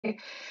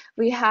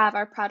We have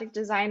our product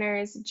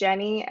designers,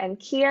 Jenny and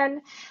Keeyen,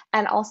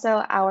 and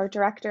also our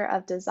director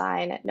of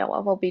design,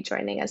 Noah, will be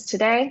joining us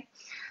today.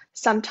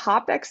 Some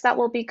topics that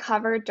will be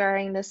covered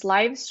during this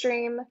live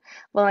stream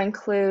will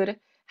include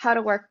how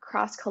to work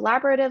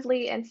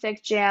cross-collaboratively in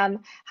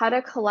FigJam, how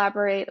to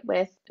collaborate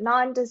with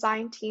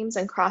non-design teams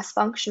and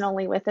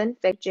cross-functionally within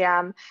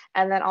FigJam,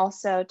 and then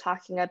also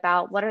talking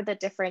about what are the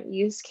different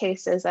use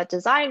cases that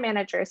design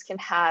managers can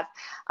have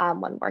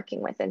when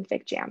working within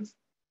FigJam.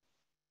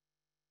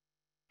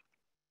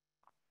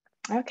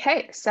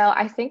 Okay, so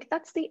I think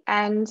that's the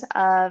end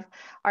of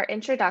our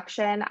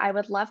introduction. I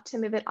would love to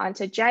move it on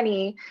to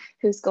Jenny,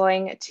 who's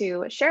going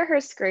to share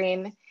her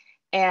screen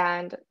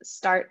and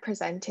start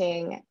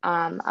presenting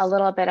a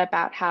little bit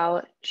about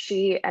how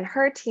she and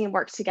her team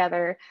work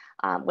together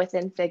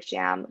within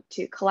FigJam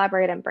to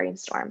collaborate and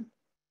brainstorm.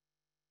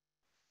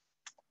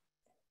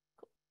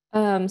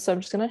 So I'm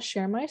just going to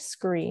share my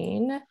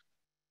screen.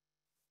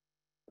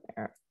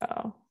 There we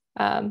go.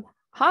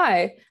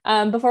 Hi,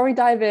 before we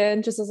dive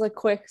in, just as a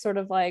quick sort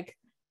of like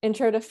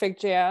intro to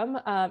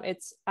FigJam,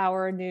 it's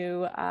our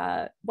new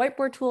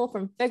whiteboard tool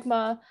from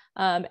Figma,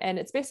 and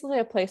it's basically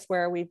a place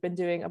where we've been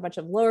doing a bunch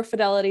of lower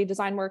fidelity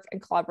design work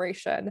and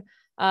collaboration.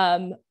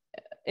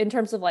 In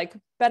terms of like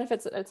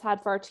benefits that it's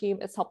had for our team,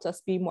 it's helped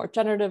us be more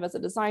generative as a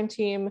design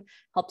team,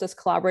 helped us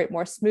collaborate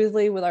more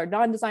smoothly with our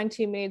non-design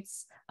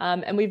teammates.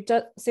 And we've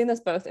seen this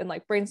both in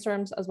like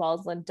brainstorms as well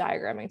as in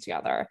diagramming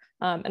together.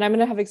 And I'm going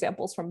to have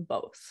examples from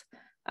both.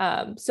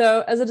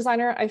 So as a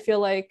designer, I feel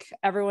like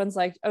everyone's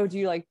like, oh, do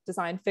you like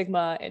design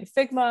Figma in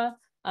Figma?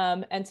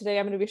 And today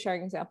I'm going to be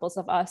sharing examples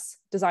of us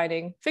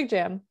designing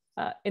FigJam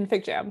in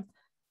FigJam.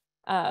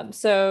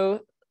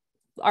 So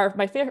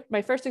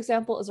my first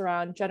example is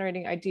around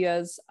generating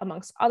ideas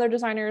amongst other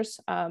designers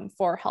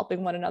for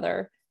helping one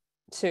another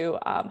to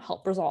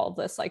help resolve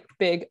this like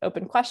big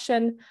open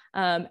question.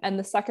 And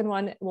the second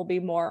one will be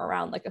more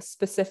around like a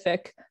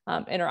specific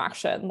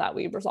interaction that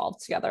we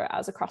resolved together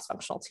as a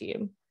cross-functional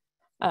team.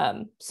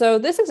 So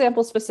this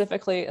example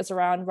specifically is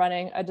around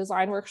running a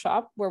design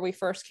workshop where we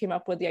first came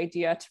up with the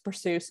idea to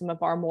pursue some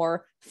of our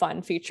more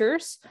fun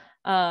features.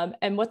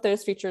 And what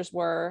those features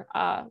were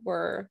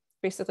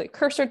basically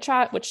cursor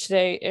chat, which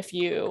today, if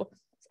you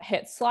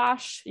hit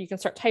 / you can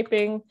start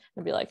typing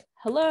and be like,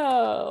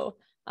 hello.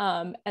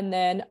 And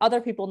then other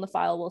people in the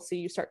file will see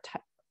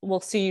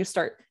you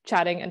start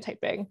chatting and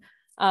typing.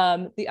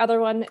 The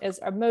other one is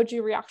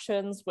emoji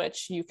reactions,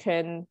 which you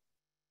can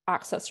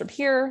access from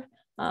here.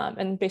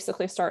 And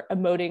basically start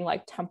emoting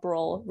like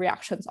temporal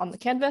reactions on the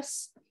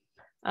canvas,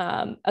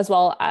 as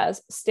well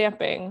as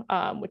stamping,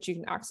 which you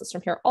can access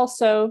from here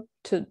also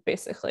to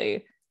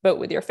basically vote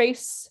with your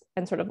face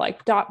and sort of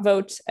like dot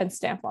vote and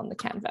stamp on the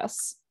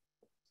canvas.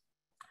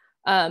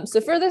 So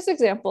for this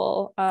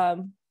example,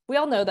 we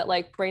all know that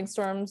like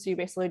brainstorms, you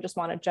basically just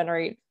want to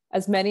generate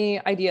as many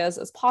ideas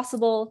as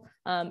possible.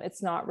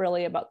 It's not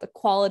really about the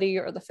quality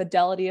or the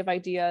fidelity of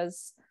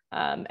ideas.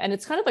 And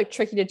it's kind of like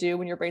tricky to do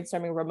when you're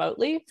brainstorming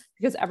remotely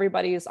because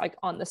everybody's like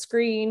on the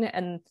screen.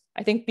 And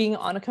I think being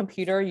on a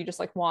computer, you just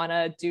like want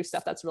to do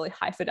stuff that's really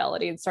high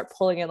fidelity and start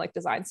pulling in like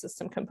design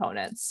system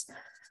components.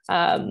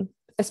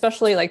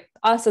 Especially like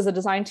us as a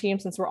design team,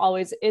 since we're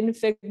always in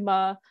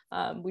Figma,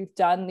 we've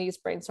done these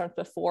brainstorms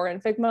before in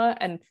Figma,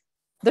 and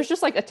there's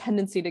just like a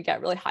tendency to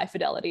get really high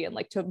fidelity and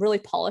like to really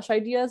polish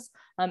ideas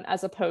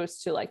as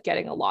opposed to like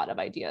getting a lot of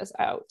ideas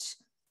out.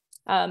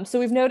 So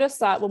we've noticed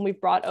that when we've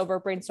brought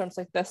over brainstorms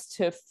like this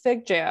to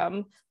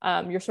FigJam,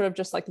 you're sort of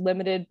just like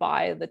limited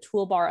by the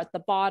toolbar at the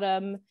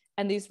bottom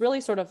and these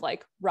really sort of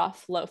like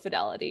rough, low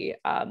fidelity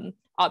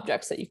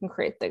objects that you can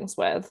create things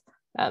with.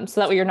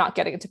 So that way you're not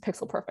getting into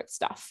pixel perfect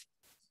stuff.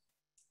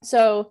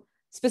 So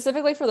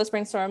specifically for this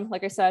brainstorm,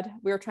 like I said,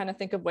 we were trying to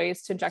think of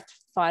ways to inject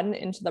fun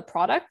into the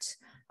product.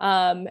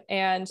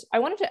 And I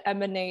wanted to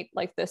emanate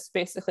like this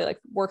basically like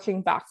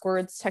working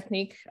backwards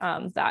technique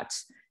that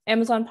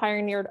Amazon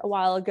pioneered a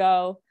while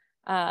ago.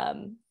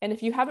 And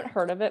if you haven't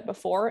heard of it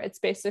before, it's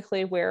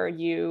basically where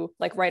you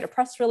like write a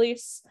press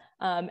release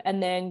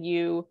and then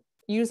you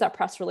use that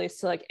press release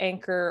to like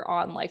anchor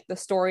on like the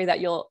story that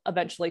you'll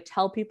eventually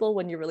tell people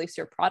when you release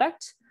your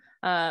product.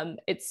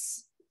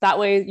 It's that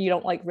way you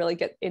don't like really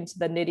get into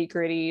the nitty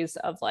gritties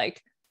of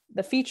like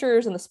the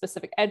features and the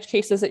specific edge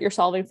cases that you're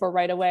solving for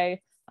right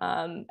away.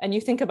 And you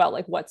think about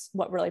like what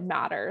really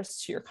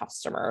matters to your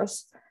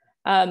customers.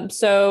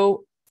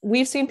 So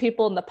we've seen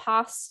people in the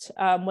past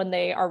when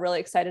they are really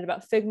excited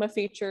about Figma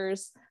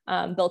features,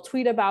 they'll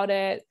tweet about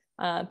it.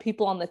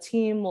 People on the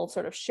team will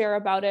sort of share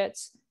about it.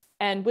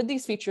 And with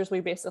these features,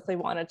 we basically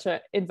wanted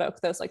to invoke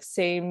those like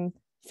same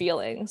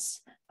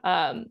feelings.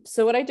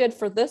 So what I did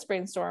for this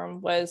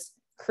brainstorm was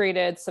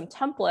created some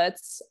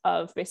templates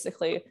of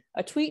basically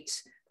a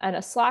tweet and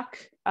a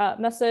Slack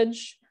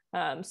message.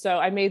 So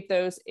I made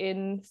those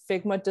in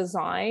Figma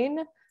design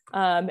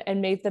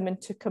and made them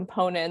into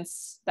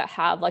components that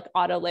have like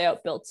auto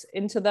layout built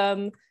into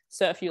them.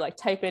 So if you like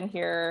type in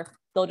here,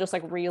 they'll just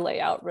like relay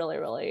out really,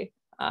 really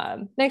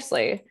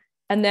nicely.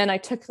 And then I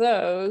took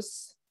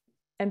those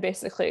and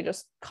basically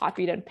just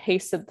copied and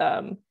pasted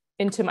them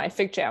into my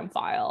FigJam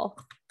file.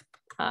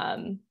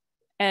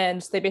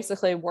 And they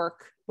basically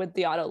work with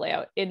the auto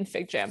layout in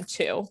FigJam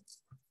too.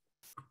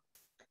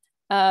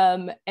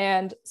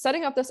 And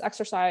setting up this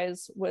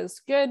exercise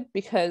was good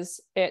because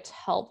it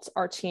helped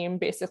our team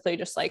basically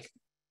just like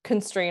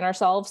constrain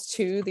ourselves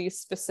to these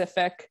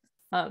specific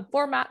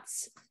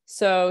formats.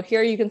 So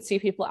here you can see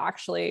people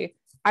actually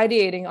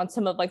ideating on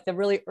some of like the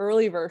really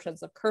early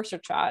versions of cursor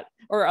chat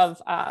or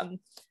of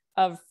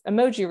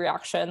emoji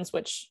reactions,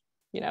 which,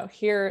 you know,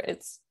 here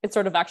it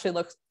sort of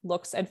actually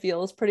looks and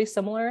feels pretty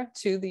similar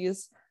to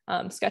these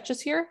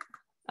sketches here.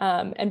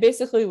 And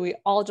basically we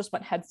all just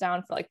went heads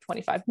down for like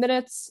 25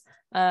 minutes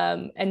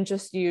and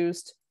just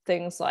used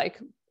things like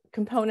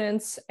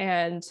components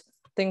and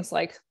things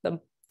like the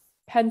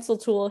pencil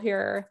tool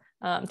here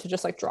to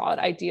just like draw out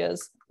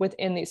ideas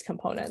within these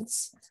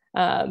components.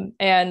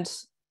 And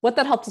what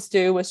that helped us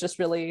do was just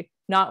really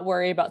not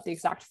worry about the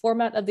exact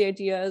format of the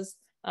ideas.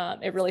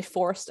 It really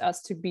forced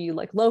us to be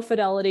like low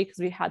fidelity because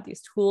we had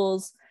these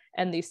tools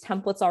and these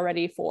templates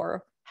already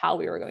for how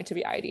we were going to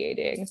be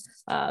ideating.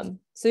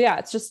 So yeah,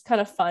 it's just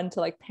kind of fun to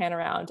like pan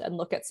around and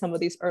look at some of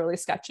these early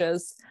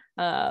sketches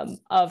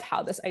of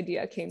how this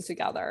idea came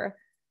together.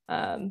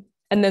 And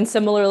then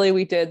similarly,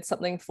 we did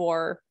something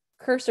for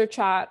cursor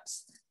chat.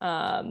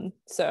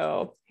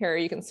 So here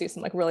you can see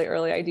some like really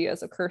early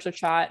ideas of cursor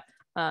chat.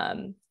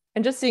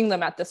 And just seeing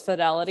them at this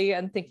fidelity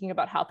and thinking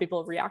about how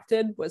people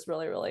reacted was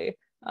really, really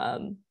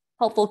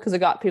helpful because it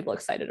got people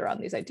excited around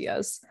these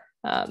ideas.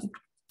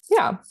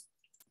 Yeah.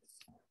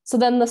 So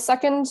then the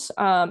second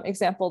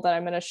example that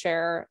I'm going to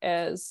share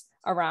is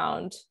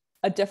around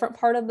a different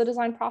part of the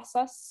design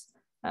process,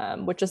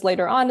 which is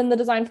later on in the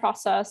design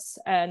process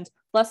and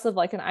less of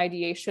like an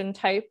ideation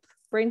type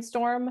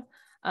brainstorm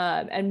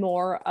and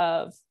more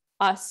of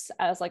us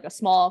as like a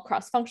small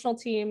cross-functional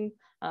team,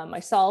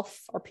 myself,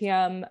 our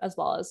PM, as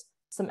well as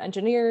some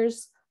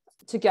engineers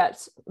to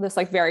get this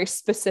like very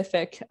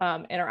specific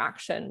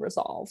interaction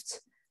resolved.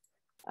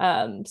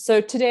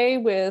 So today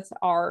with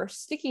our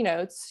sticky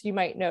notes, you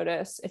might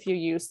notice if you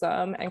use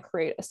them and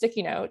create a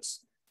sticky note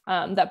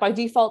that by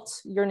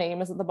default, your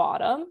name is at the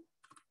bottom.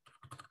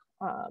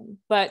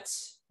 But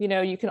you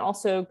know, you can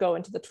also go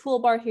into the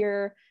toolbar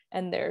here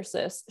and there's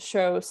this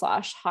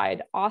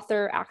show/hide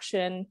author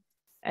action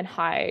and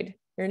hide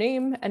your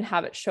name and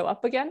have it show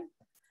up again.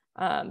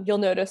 You'll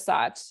notice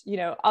that, you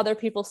know, other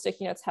people's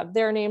sticky notes have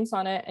their names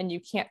on it and you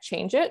can't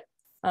change it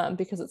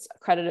because it's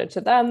credited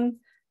to them.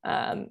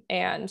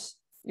 And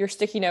your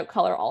sticky note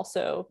color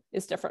also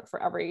is different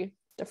for every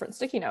different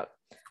sticky note.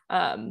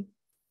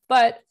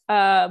 But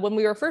when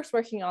we were first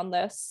working on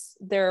this,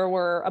 there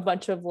were a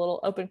bunch of little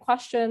open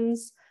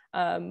questions.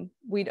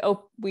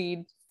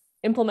 We'd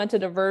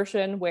implemented a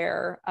version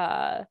where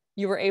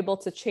you were able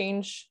to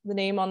change the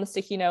name on the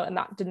sticky note and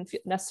that didn't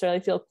necessarily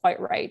feel quite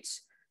right.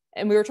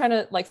 And we were trying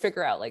to like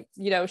figure out like,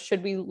 you know,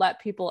 should we let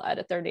people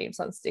edit their names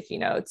on sticky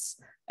notes?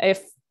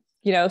 If,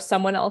 you know,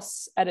 someone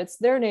else edits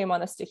their name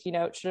on a sticky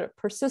note, should it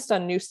persist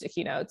on new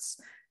sticky notes?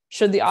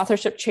 Should the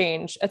authorship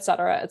change, et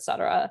cetera, et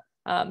cetera?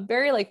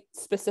 Very like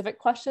specific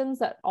questions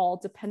that all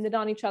depended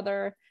on each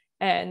other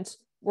and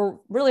were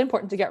really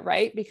important to get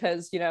right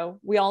because, you know,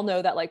 we all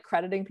know that like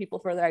crediting people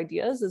for their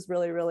ideas is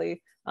really,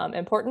 really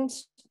important.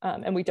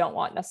 And we don't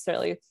want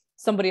necessarily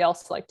somebody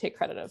else to like take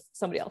credit of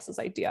somebody else's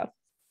idea.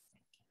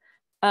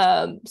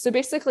 So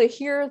basically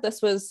here,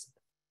 this was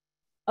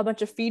a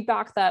bunch of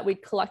feedback that we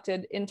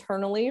collected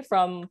internally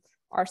from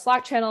our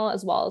Slack channel,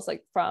 as well as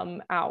like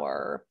from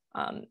our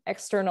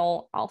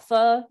external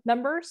alpha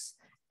members,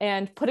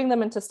 and putting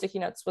them into sticky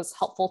notes was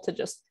helpful to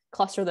just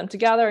cluster them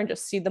together and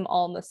just see them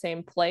all in the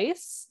same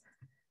place.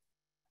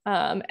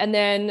 And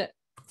then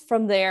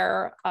from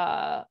there,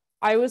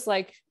 I was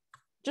like,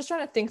 just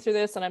trying to think through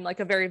this, and I'm like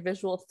a very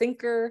visual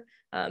thinker.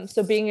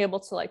 So being able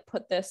to like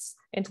put this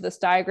into this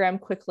diagram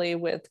quickly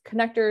with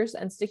connectors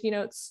and sticky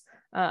notes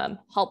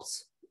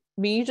helps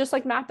me just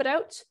like map it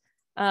out.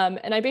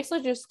 And I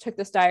basically just took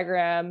this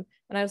diagram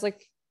and I was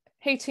like,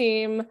 hey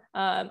team,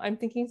 I'm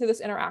thinking through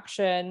this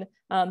interaction.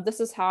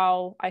 This is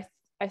how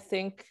I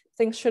think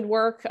things should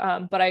work,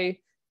 but I,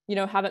 you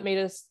know, haven't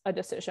made a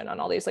decision on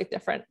all these like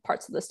different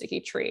parts of the sticky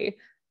tree.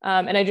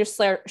 And I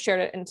just shared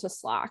it into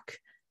Slack.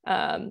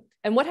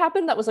 And what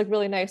happened that was like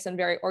really nice and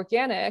very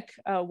organic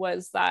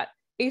was that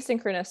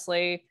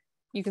asynchronously,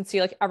 you can see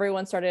like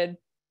everyone started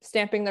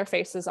stamping their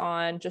faces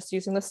on, just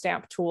using the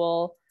stamp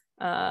tool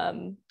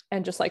and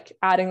just like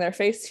adding their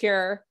face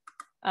here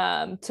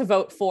to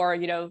vote for,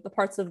 you know, the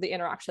parts of the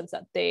interactions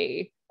that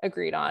they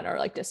agreed on or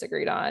like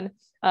disagreed on.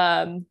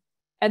 And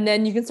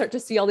then you can start to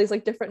see all these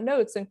like different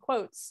notes and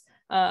quotes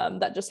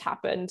that just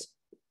happened,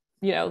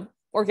 you know,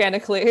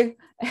 organically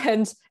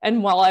and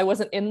while I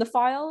wasn't in the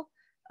file.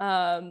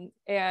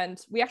 And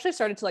we actually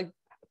started to like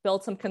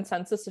build some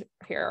consensus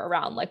here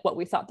around like what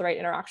we thought the right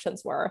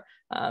interactions were,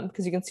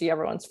 because you can see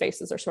everyone's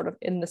faces are sort of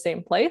in the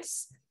same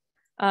place.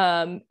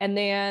 And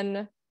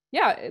then,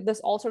 yeah, this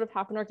all sort of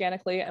happened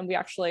organically, and we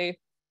actually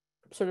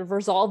sort of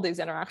resolved these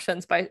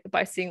interactions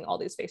by seeing all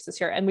these faces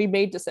here. And we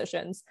made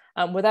decisions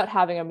without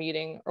having a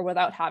meeting or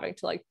without having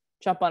to like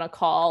jump on a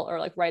call or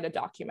like write a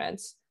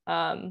document.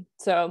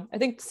 So I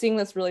think seeing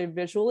this really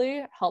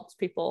visually helps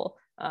people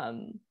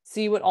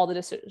see what all the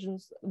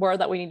decisions were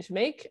that we need to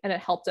make, and it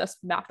helped us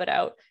map it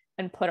out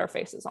and put our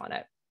faces on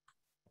it.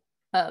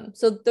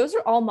 So those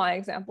are all my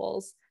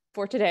examples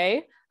for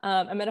today.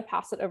 I'm going to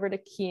pass it over to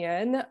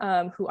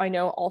Keeyen, who I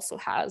know also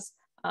has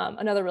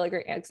another really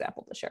great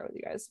example to share with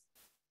you guys.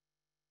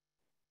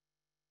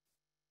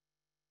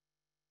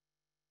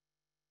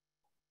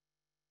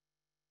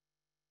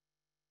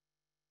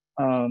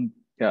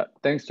 Yeah,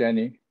 thanks,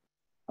 Jenny.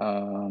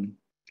 Hi,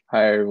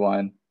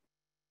 everyone.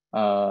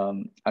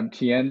 I'm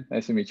Keeyen.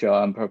 Nice to meet you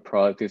all. I'm a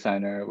product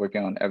designer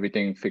working on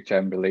everything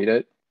FigJam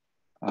related.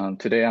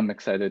 Today, I'm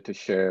excited to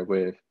share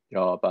with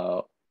y'all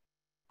about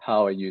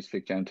how I use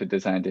FigJam to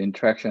design the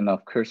interaction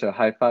of cursor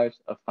high fives,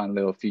 a fun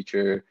little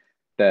feature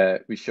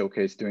that we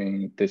showcased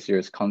during this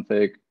year's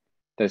config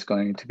that's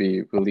going to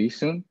be released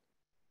soon.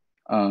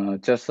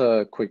 Just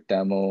a quick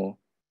demo.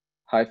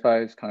 High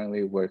fives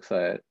currently works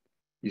at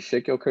you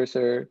shake your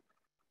cursor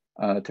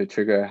to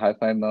trigger high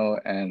five mode,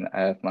 and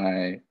I have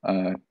my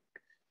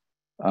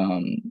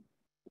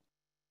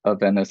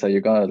Vanessa,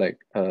 you're gonna like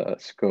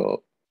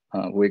scroll,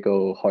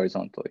 wiggle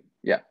horizontally,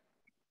 yeah,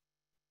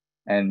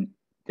 and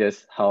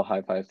just how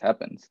high fives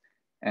happens.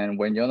 And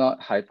when you're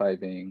not high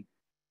fiving,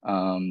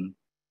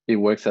 it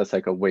works as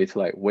like a way to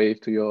like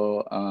wave to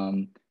your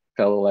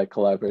fellow like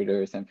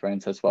collaborators and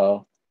friends as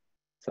well.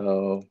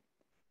 So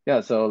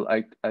yeah, so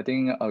I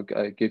think I'll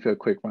give you a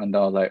quick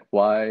rundown like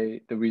why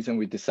the reason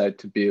we decided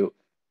to build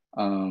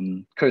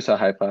cursor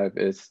high five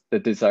is the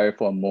desire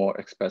for a more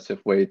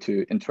expressive way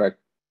to interact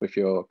with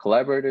your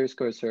collaborators.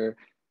 Cursor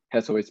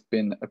has always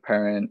been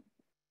apparent.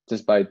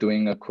 Just by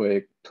doing a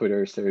quick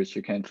Twitter search,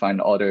 you can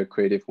find other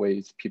creative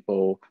ways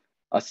people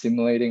are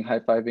simulating high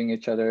fiving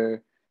each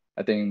other.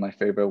 I think my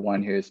favorite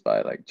one here is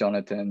by like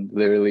Jonathan,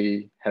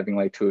 literally having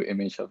like two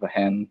images of a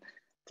hand,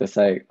 just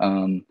like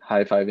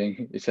high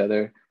fiving each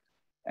other.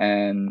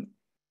 And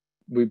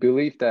we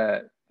believe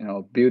that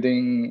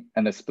building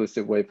an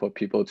explicit way for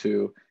people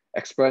to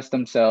express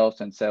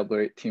themselves and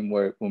celebrate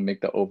teamwork will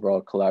make the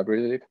overall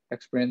collaborative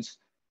experience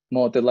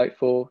more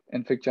delightful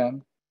in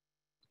FigJam.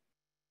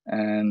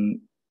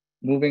 And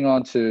moving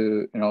on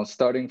to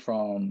starting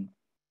from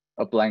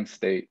a blank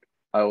state,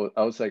 I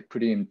was like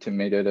pretty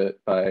intimidated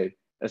by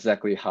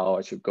exactly how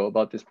I should go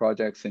about this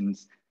project,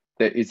 since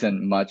there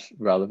isn't much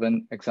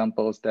relevant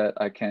examples that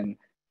I can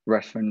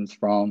reference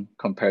from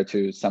compared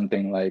to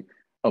something like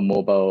a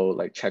mobile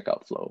like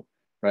checkout flow,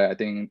 right? I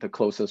think the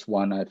closest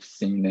one I've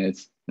seen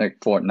is like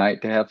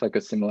Fortnite. They have like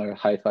a similar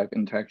high five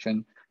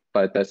interaction,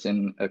 but that's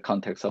in a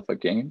context of a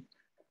game.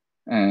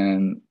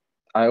 And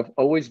I've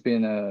always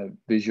been a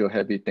visual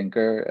heavy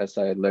thinker as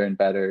I learn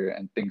better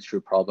and think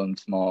through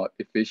problems more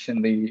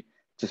efficiently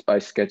just by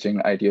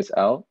sketching ideas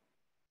out.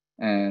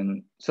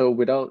 And so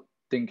without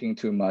thinking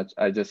too much,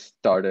 I just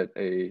started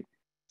a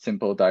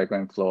simple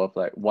diagram flow of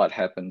like what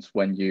happens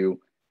when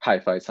you high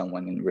five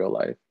someone in real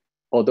life.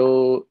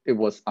 Although it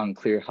was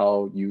unclear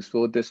how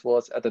useful this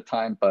was at the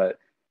time, but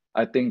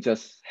I think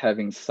just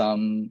having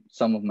some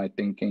of my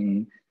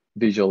thinking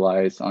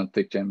visualized on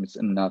FigJam is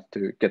enough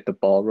to get the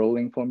ball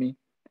rolling for me.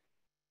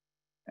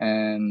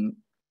 And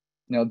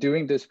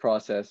during this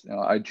process,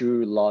 I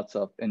drew lots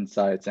of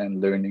insights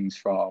and learnings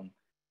from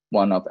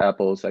one of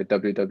Apple's like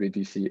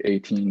WWDC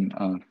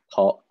 18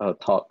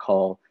 talk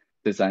called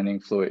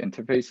Designing Fluid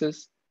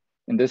Interfaces.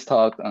 In this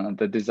talk,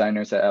 the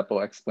designers at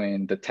Apple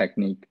explained the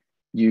technique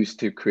used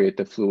to create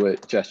the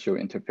fluid gesture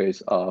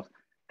interface of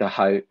the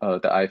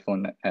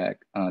iPhone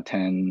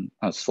 10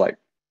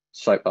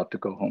 swipe up to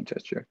go home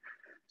gesture.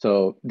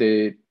 So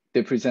they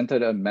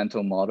presented a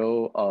mental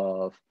model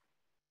of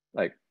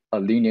like a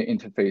linear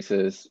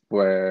interfaces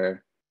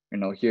where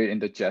here in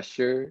the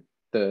gesture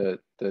the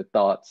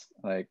dots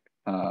like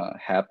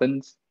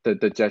happens,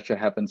 the gesture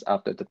happens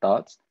after the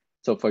dots.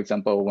 So for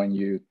example, when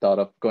you thought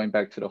of going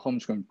back to the home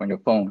screen from your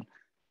phone,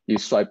 you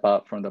swipe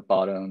up from the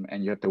bottom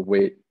and you have to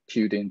wait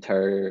till the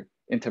entire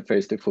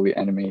interface to fully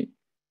animate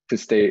to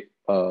stay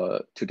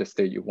to the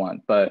state you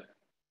want. But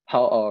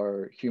how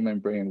our human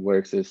brain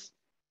works is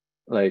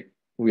like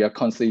we are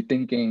constantly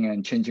thinking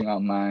and changing our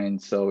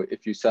minds. So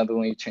if you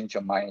suddenly change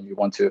your mind and you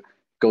want to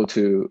go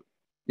to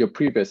your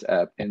previous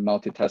app in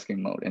multitasking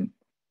mode and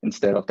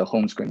instead of the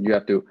home screen, you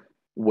have to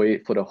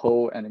wait for the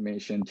whole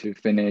animation to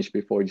finish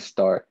before you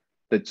start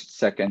the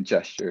second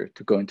gesture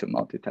to go into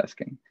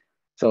multitasking.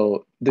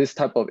 So this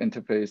type of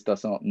interface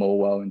does not mold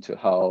well into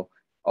how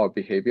our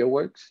behavior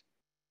works.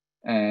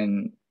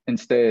 And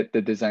instead,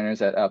 the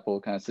designers at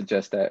Apple kind of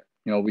suggest that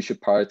we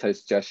should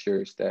prioritize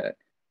gestures that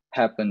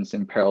happens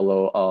in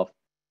parallel of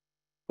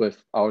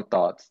with our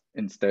thoughts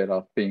instead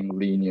of being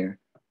linear,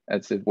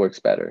 as it works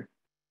better.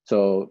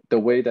 So the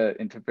way the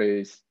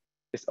interface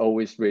is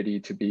always ready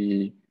to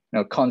be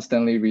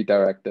constantly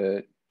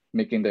redirected,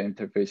 making the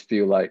interface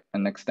feel like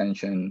an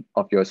extension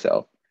of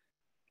yourself.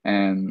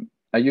 And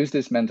I use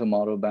this mental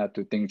model map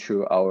to think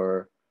through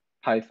our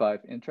high five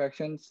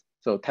interactions.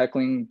 So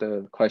tackling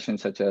the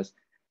questions such as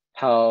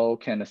how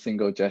can a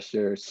single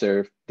gesture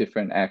serve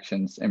different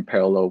actions in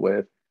parallel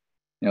with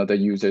the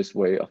user's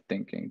way of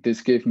thinking.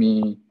 This gives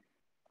me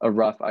a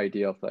rough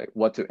idea of like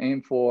what to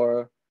aim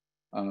for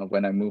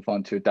when I move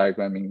on to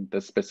diagramming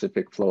the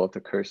specific flow of the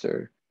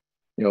cursor.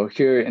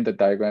 Here in the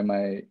diagram,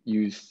 I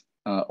use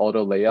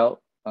auto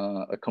layout,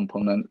 a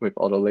component with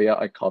auto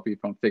layout I copied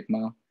from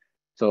Figma.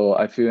 So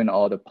I fill in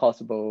all the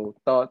possible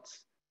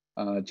thoughts,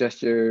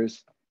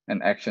 gestures,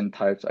 and action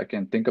types I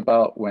can think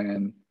about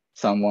when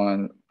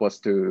someone was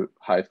to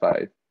high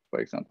five, for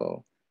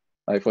example.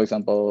 Like, for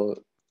example,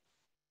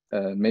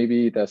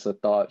 maybe there's a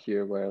thought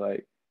here where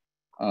like,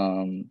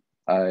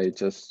 I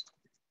just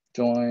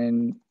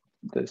join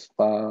this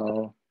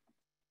file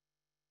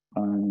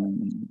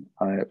and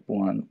I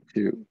want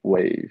to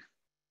wave.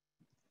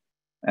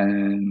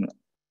 And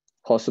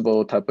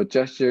possible type of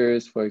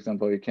gestures, for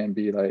example, it can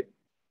be like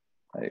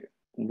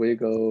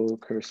wiggle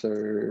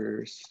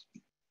cursors,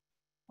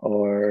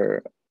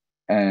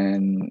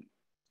 and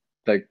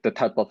like the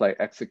type of like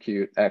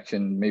execute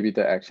action, maybe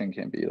the action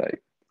can be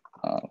like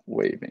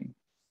waving.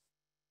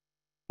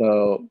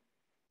 So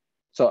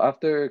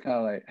after kind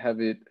of like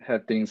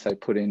have things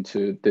like put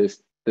into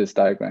this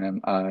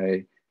diagram,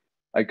 I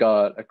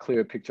got a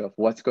clear picture of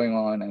what's going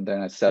on, and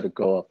then I set a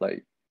goal of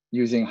like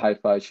using high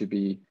five should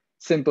be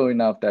simple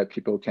enough that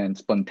people can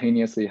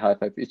spontaneously high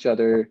five each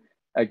other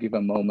at a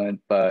given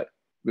moment, but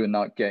will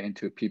not get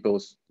into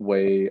people's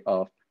way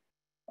of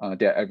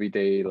their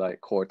everyday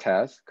like core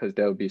tasks, because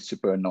that would be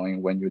super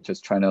annoying when you're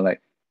just trying to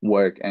like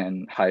work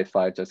and high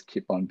five just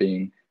keep on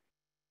being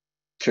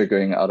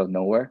triggering out of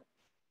nowhere.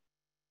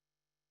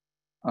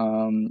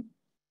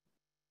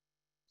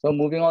 So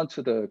moving on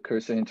to the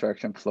cursor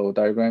interaction flow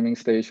diagramming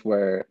stage,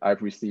 where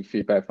I've received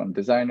feedback from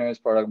designers,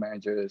 product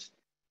managers,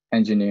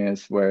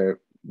 engineers, where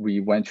we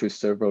went through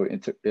several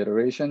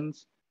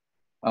iterations.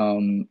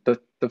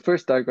 The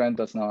first diagram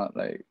does not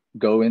like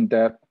go in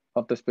depth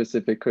of the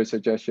specific cursor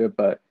gesture,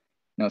 but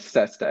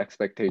sets the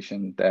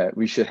expectation that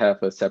we should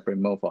have a separate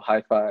mode for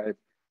high five.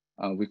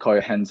 We call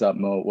it hands up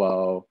mode.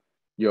 While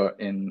you're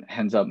in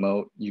hands up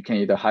mode, you can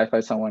either high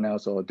five someone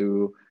else or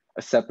do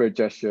a separate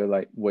gesture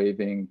like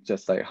waving,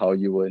 just like how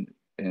you would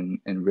in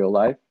real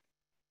life.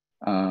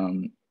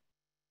 And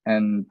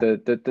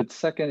the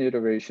second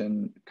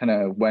iteration kind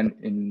of went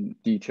in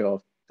detail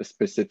of the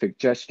specific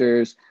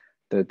gestures,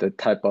 the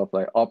type of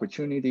like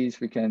opportunities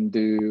we can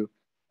do,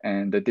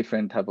 and the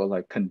different type of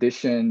like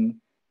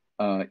condition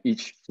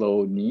each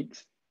flow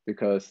needs.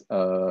 Because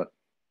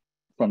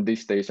from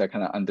this stage, I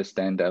kind of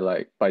understand that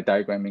like by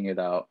diagramming it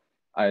out,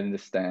 I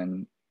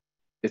understand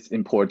it's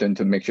important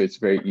to make sure it's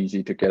very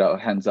easy to get out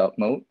of hands up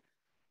mode.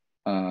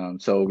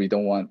 So we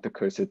don't want the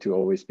cursor to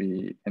always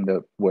be in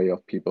the way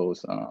of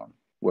people's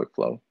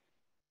workflow.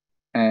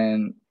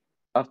 And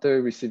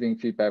after receiving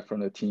feedback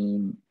from the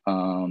team,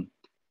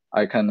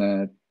 I kind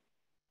of,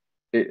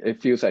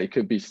 it feels like it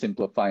could be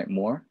simplified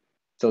more.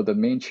 So the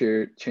main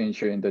change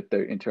here in the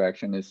third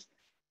interaction is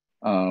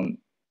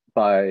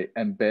by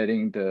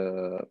embedding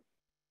the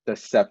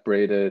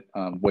separated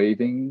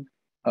waving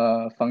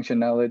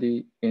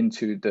functionality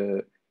into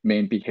the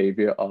main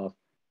behavior of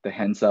the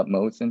hands up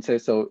modes. And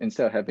so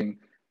instead of having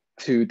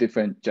two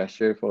different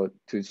gestures for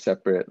two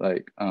separate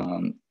like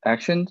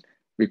actions,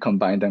 we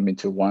combine them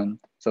into one.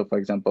 So for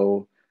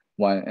example,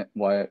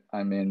 while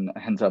I'm in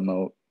hands up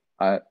mode,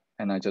 I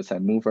just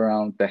like move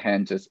around, the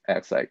hand just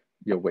acts like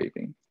you're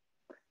waving.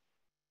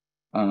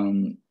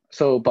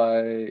 So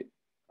by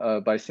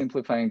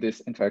simplifying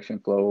this interaction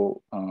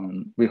flow,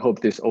 we hope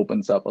this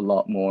opens up a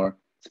lot more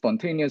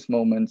spontaneous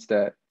moments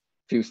that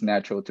feels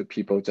natural to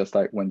people, just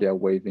like when they're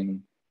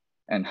waving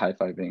and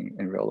high-fiving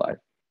in real life.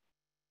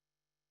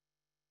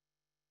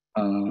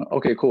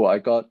 Okay, cool. I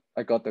got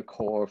the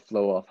core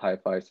flow of high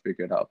fives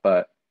figured out,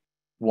 but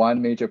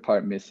one major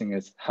part missing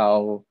is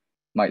how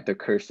might the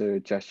cursor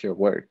gesture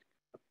work?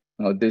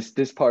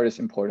 This part is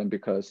important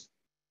because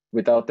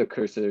without the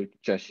cursor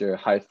gesture,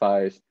 high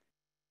fives,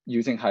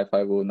 using high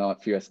five will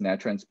not feel as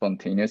natural and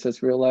spontaneous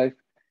as real life.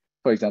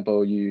 For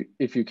example,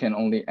 if you can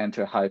only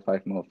enter high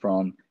five mode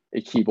from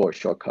a keyboard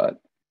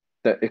shortcut,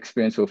 the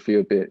experience will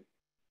feel a bit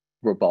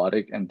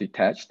robotic and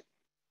detached.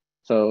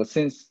 So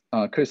since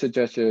cursor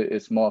gesture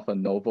is more of a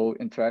novel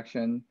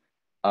interaction,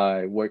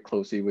 I work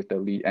closely with the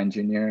lead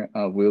engineer,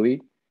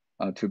 Willie,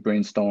 to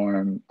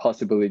brainstorm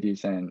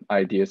possibilities and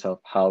ideas of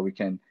how we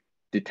can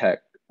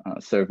detect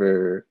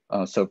several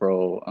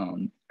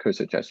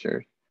cursor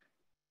gestures.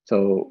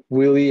 So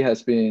Willie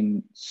has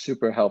been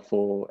super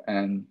helpful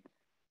and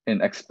in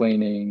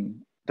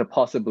explaining the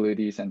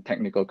possibilities and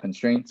technical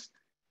constraints.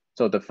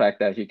 So the fact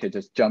that he could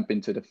just jump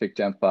into the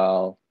FigJam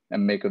file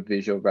and make a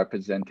visual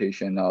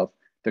representation of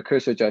the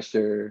cursor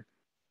gesture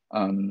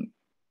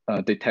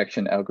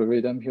detection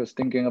algorithm he was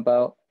thinking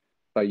about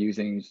by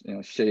using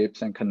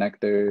shapes and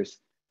connectors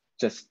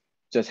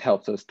just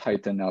helps us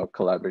tighten our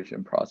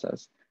collaboration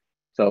process.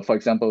 So for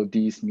example,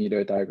 these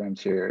meter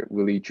diagrams here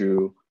Willie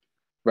drew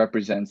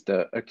represents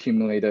the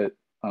accumulated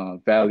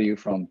value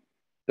from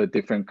the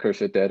different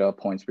cursor data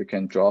points we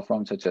can draw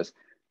from, such as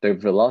the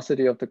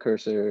velocity of the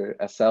cursor,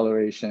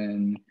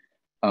 acceleration,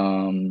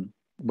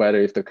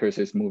 whether if the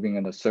cursor is moving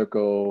in a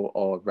circle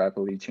or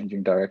rapidly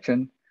changing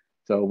direction.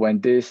 So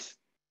when this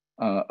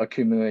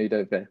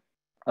accumulated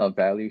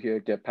value here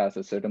get past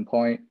a certain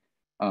point,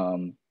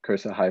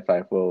 cursor high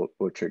five will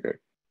trigger.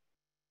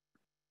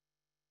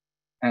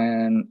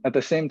 And at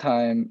the same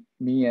time,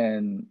 me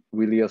and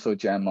Willie also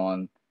jam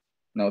on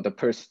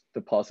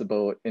the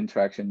possible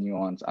interaction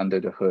nuance under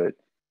the hood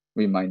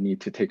we might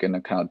need to take into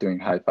account during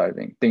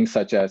high-fiving. Things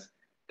such as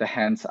the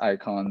hands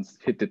icons,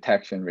 hit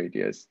detection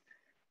radius.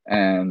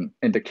 And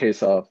in the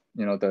case of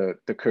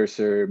the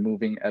cursor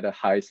moving at a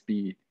high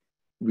speed,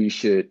 we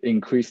should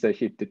increase the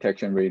hit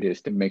detection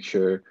radius to make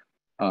sure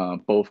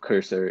both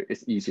cursor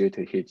is easier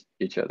to hit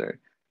each other.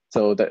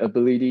 So the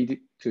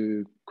ability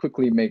to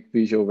quickly make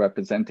visual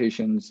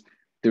representations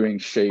during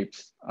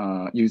shapes,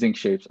 using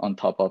shapes on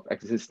top of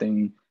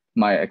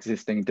my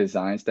existing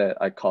designs that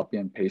I copy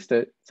and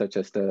pasted, such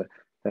as the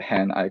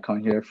hand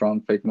icon here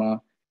from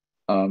Figma,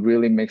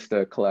 really makes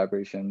the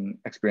collaboration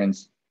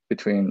experience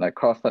between like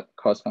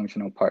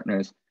cross-functional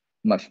partners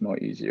much more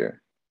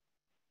easier.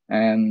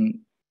 And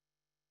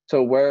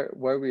so where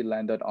we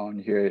landed on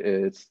here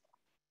is,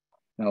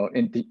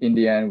 in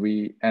the end,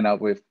 we end up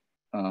with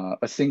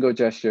a single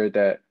gesture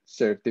that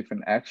serves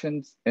different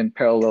actions in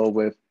parallel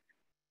with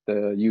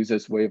the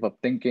user's wave of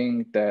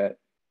thinking that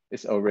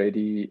is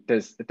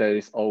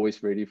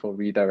always ready for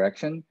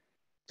redirection.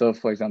 So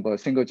for example, a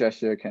single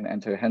gesture can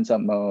enter hands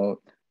up mode,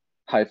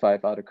 high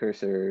five other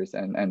cursors,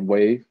 and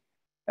wave.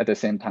 At the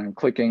same time,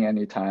 clicking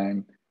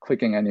anytime,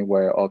 clicking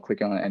anywhere, or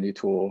clicking on any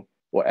tool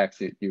will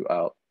exit you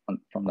out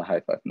from the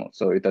high five mode.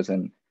 So it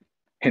doesn't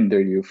hinder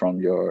you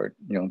from your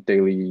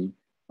daily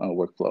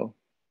workflow.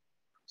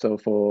 So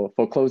for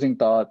closing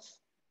thoughts,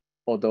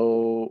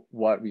 although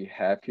what we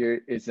have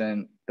here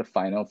isn't the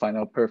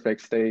final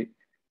perfect state,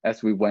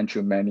 as we went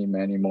through many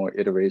more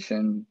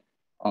iterations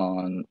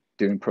during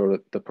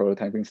the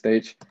prototyping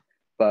stage,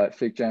 but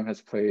FigJam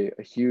has played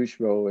a huge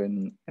role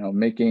in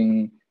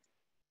making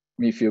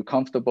me feel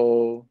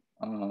comfortable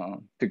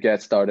to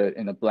get started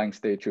in a blank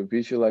state through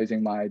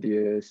visualizing my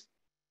ideas,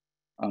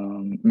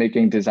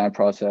 making design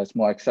process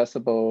more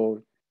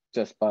accessible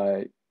just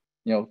by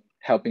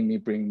helping me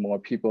bring more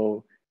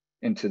people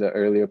into the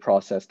earlier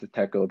process to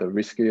tackle the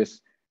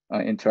riskiest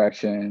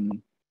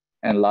interaction,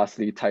 and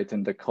lastly,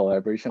 tighten the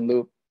collaboration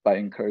loop by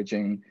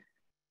encouraging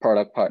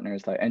product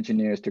partners like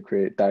engineers to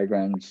create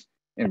diagrams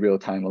in real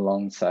time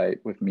alongside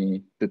with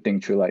me to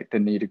think through like the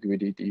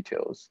nitty-gritty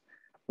details,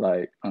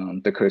 like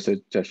the cursor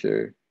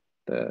gesture,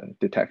 the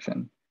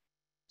detection.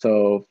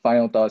 So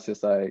final thoughts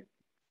is like,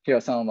 here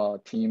are some of our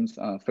team's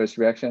first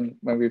reaction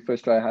when we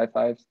first try high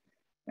fives,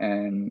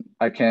 and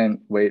I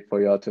can't wait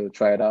for y'all to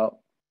try it out.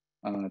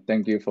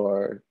 Thank you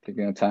for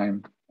taking the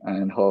time,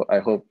 and I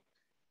hope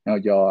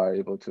y'all are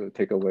able to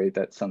take away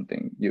that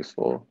something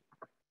useful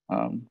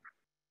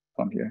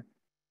from here.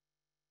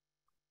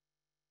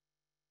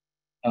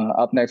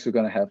 Up next, we're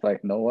gonna have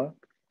like Noah.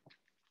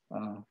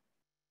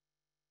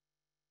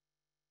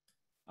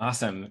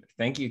 Awesome,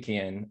 thank you,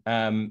 Keeyen.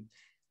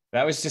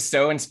 That was just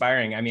so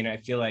inspiring. I mean, I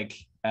feel like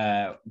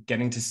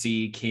getting to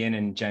see Keeyen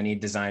and Jenny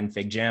design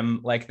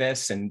FigJam like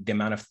this, and the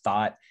amount of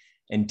thought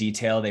and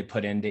detail they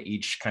put into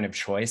each kind of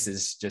choice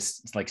is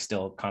just like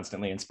still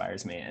constantly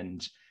inspires me.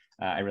 And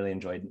I really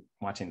enjoyed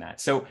watching that.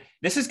 So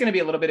this is going to be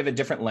a little bit of a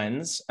different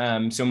lens.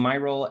 So my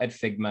role at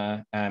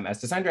Figma as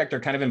design director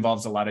kind of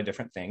involves a lot of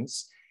different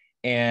things.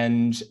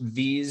 And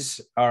these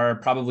are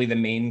probably the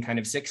main kind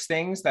of 6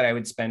 things that I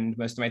would spend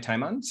most of my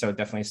time on. So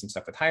definitely some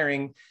stuff with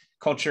hiring,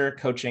 culture,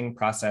 coaching,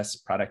 process,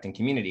 product, and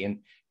community. And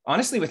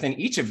honestly, within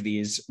each of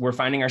these, we're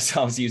finding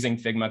ourselves using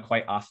Figma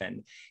quite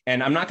often.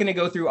 And I'm not going to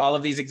go through all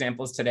of these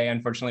examples today.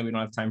 Unfortunately, we don't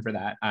have time for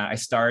that. I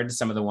starred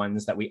some of the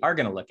ones that we are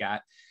going to look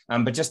at,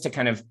 but just to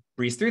kind of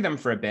breeze through them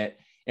for a bit.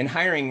 In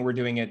hiring, we're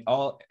doing it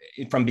all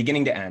from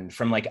beginning to end,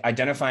 from like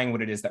identifying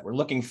what it is that we're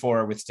looking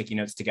for with sticky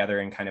notes together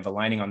and kind of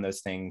aligning on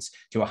those things,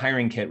 to a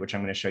hiring kit, which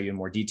I'm going to show you in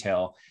more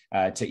detail,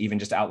 to even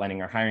just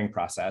outlining our hiring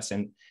process.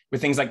 And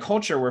with things like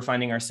culture, we're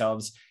finding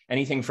ourselves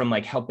anything from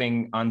like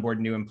helping onboard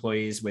new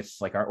employees with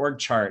like our org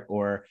chart,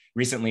 or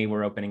recently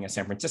we're opening a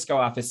San Francisco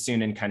office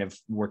soon and kind of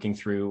working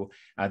through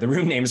the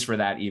room names for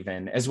that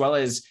even, as well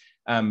as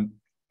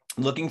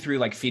looking through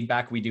like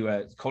feedback. We do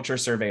a culture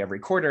survey every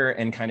quarter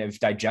and kind of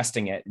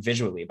digesting it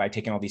visually by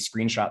taking all these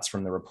screenshots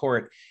from the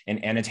report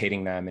and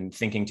annotating them and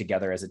thinking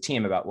together as a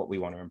team about what we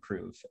want to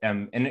improve,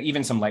 and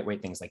even some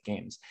lightweight things like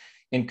games.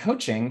 In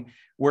coaching,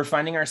 we're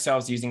finding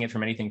ourselves using it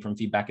from anything from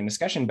feedback and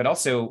discussion, but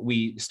also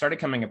we started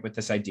coming up with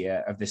this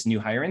idea of this new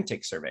hire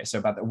intake survey. So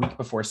about the week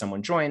before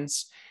someone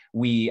joins,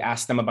 we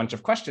ask them a bunch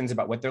of questions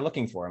about what they're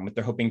looking for and what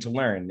they're hoping to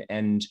learn.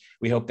 And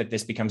we hope that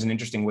this becomes an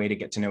interesting way to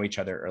get to know each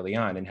other early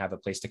on and have a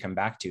place to come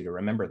back to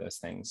remember those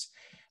things.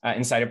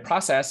 Inside of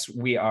process,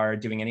 we are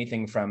doing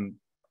anything from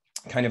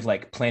kind of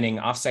like planning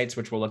offsites,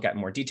 which we'll look at in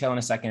more detail in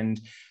a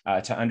second,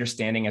 to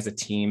understanding as a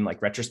team, like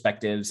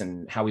retrospectives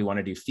and how we want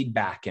to do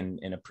feedback and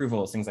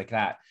approvals, things like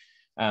that.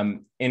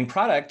 In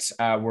product,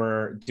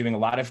 we're doing a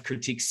lot of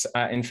critiques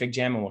in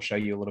FigJam, and we'll show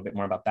you a little bit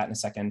more about that in a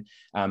second.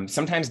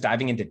 Sometimes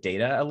diving into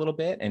data a little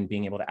bit and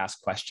being able to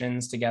ask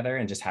questions together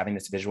and just having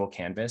this visual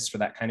canvas for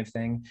that kind of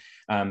thing.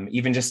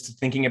 Even just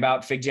thinking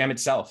about FigJam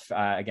itself,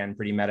 again,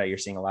 pretty meta, you're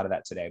seeing a lot of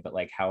that today, but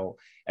like how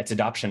its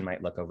adoption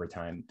might look over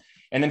time.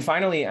 And then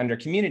finally, under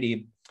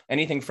community,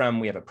 anything from,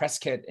 we have a press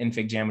kit in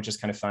FigJam, which is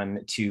kind of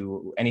fun,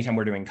 to anytime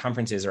we're doing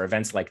conferences or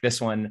events like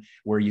this one,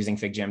 we're using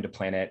FigJam to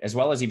plan it, as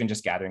well as even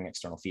just gathering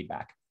external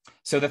feedback.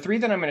 So the three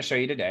that I'm going to show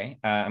you today,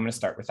 I'm going to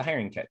start with the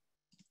hiring kit.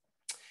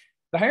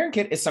 The hiring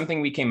kit is something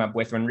we came up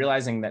with when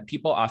realizing that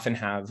people often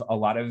have a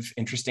lot of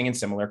interesting and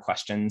similar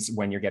questions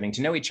when you're getting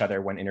to know each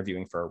other when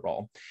interviewing for a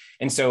role.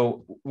 And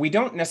so we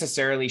don't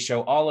necessarily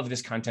show all of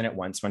this content at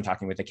once when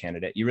talking with a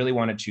candidate. You really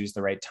want to choose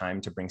the right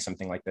time to bring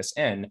something like this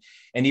in,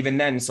 and even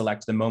then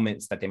select the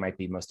moments that they might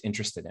be most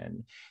interested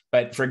in.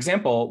 But for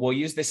example, we'll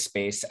use this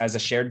space as a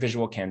shared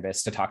visual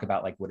canvas to talk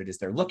about like what it is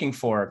they're looking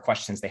for,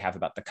 questions they have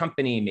about the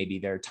company, maybe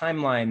their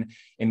timeline,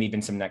 and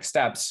even some next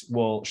steps.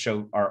 We'll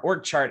show our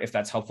org chart if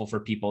that's helpful for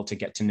people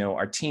to get to know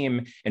our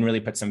team and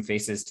really put some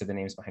faces to the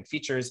names behind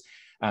features.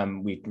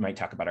 We might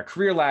talk about our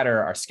career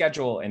ladder, our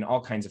schedule, and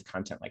all kinds of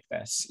content like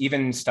this,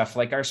 even stuff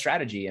like our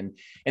strategy. And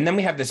then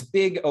we have this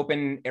big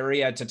open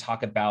area to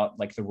talk about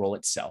like the role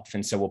itself.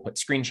 And so we'll put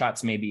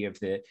screenshots maybe of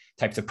the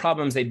types of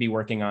problems they'd be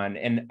working on.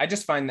 And I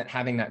just find that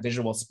having that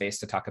visual space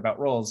to talk about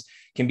roles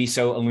can be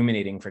so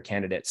illuminating for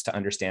candidates to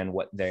understand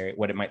what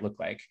it might look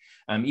like.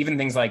 Even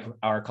things like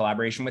our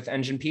collaboration with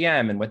Engine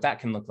PM and what that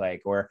can look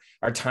like, or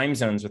our time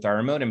zones with our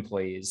remote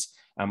employees,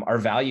 our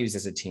values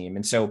as a team.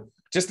 And so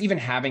just even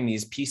having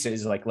these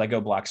pieces like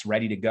Lego blocks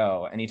ready to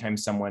go, anytime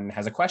someone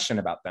has a question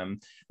about them,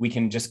 we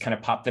can just kind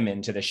of pop them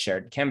into the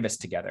shared canvas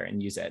together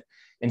and use it.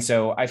 And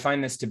so I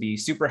find this to be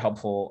super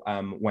helpful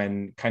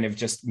when kind of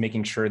just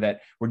making sure that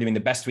we're doing the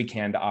best we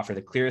can to offer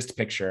the clearest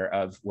picture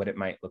of what it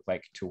might look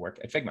like to work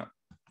at Figma.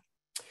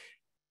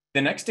 The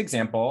next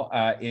example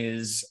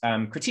is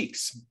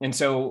critiques. And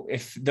so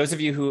if those of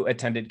you who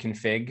attended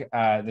Config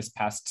this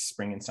past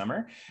spring and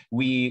summer,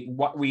 we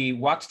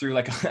walked through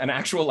like an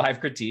actual live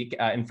critique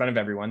in front of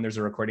everyone. There's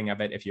a recording of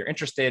it if you're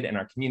interested in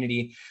our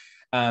community.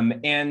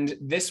 And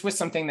this was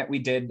something that we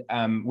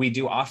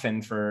do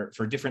often for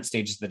different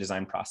stages of the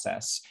design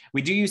process.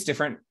 We do use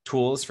different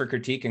tools for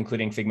critique,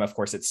 including Figma, of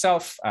course,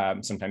 itself,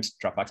 sometimes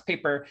Dropbox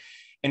Paper.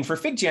 And for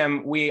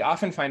FigJam, we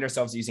often find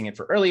ourselves using it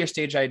for earlier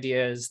stage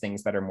ideas,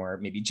 things that are more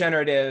maybe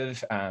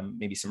generative,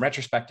 maybe some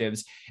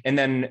retrospectives. And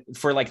then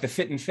for like the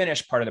fit and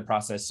finish part of the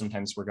process,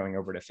 sometimes we're going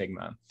over to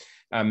Figma.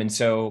 And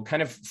so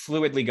kind of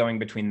fluidly going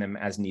between them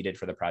as needed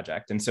for the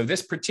project. And so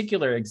this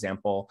particular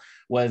example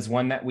was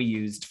one that we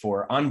used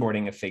for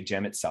onboarding of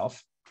FigJam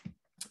itself.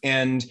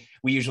 And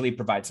we usually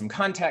provide some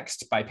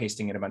context by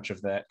pasting in a bunch of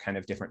the kind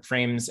of different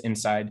frames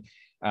inside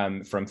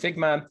from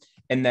Figma.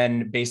 And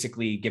then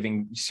basically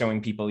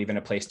showing people even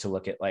a place to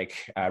look at like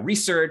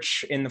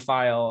research in the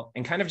file,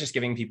 and kind of just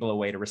giving people a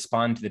way to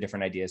respond to the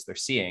different ideas they're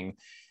seeing,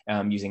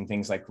 using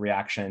things like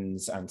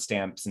reactions,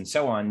 stamps, and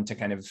so on to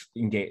kind of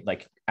engage,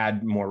 like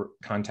add more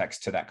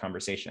context to that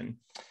conversation.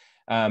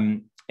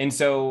 And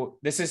so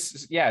this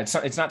is,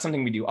 it's not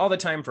something we do all the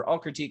time for all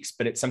critiques,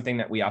 but it's something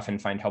that we often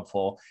find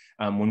helpful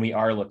when we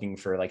are looking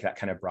for like that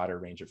kind of broader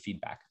range of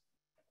feedback.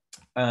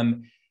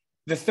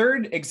 The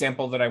third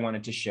example that I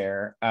wanted to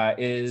share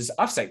is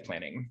offsite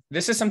planning.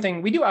 This is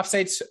something we do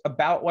offsites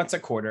about once a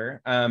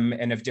quarter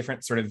and of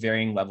different sort of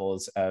varying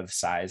levels of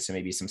size. So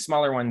maybe some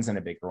smaller ones and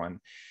a bigger one.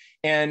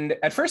 And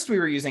at first we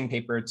were using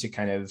paper to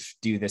kind of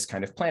do this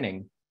kind of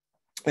planning.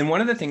 And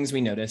one of the things we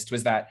noticed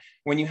was that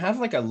when you have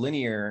like a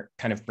linear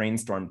kind of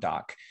brainstorm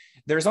doc,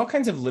 there's all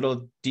kinds of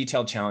little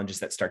detailed challenges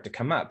that start to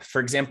come up. For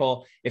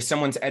example, if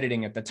someone's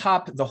editing at the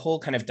top, the whole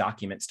kind of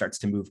document starts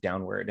to move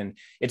downward. And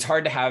it's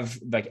hard to have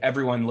like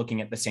everyone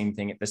looking at the same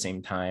thing at the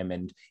same time.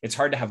 And it's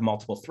hard to have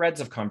multiple threads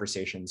of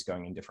conversations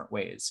going in different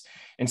ways.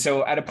 And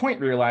so at a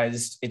point we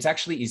realized it's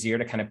actually easier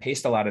to kind of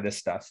paste a lot of this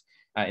stuff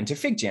into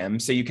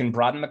FigJam, so you can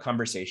broaden the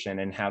conversation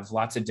and have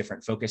lots of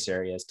different focus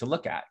areas to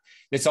look at.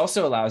 This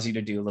also allows you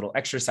to do little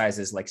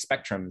exercises like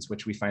spectrums,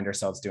 which we find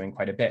ourselves doing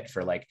quite a bit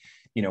for like,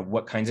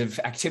 what kinds of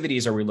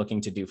activities are we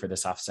looking to do for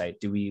this offsite?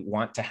 Do we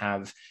want to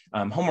have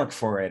homework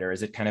for it, or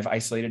is it kind of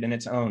isolated in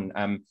its own?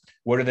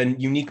 What are the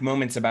unique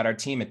moments about our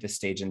team at this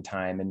stage in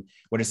time? And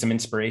what is some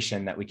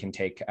inspiration that we can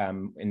take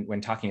when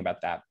talking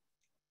about that?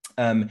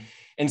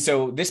 And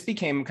so this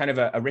became kind of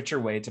a richer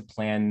way to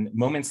plan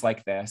moments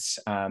like this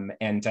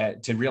and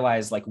to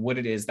realize like what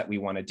it is that we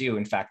want to do.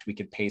 In fact, we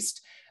could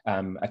paste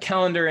a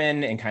calendar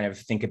in and kind of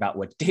think about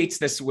what dates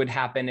this would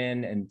happen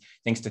in and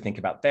things to think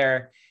about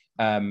there.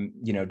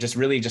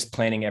 Just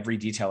planning every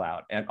detail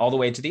out and all the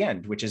way to the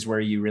end, which is where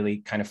you really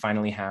kind of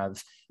finally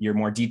have your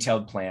more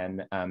detailed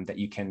plan that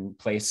you can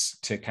place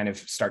to kind of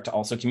start to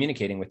also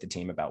communicating with the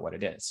team about what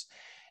it is.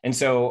 And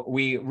so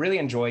we really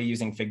enjoy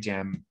using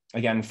FigJam,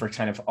 again, for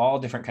kind of all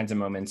different kinds of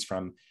moments,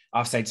 from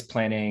offsites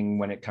planning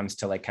when it comes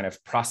to like kind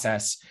of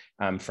process,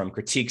 from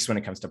critiques when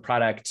it comes to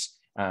product,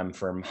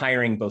 from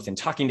hiring, both in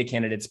talking to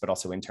candidates, but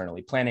also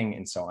internally planning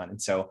and so on. And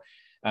so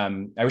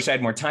I wish I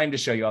had more time to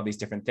show you all these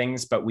different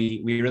things, but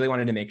we really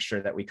wanted to make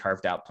sure that we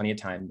carved out plenty of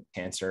time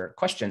to answer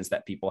questions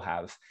that people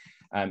have.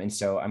 And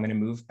so I'm going to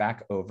move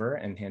back over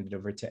and hand it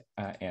over to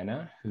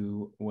Anna,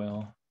 who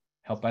will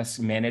help us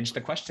manage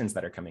the questions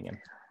that are coming in.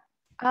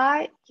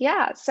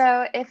 Yeah,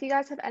 so if you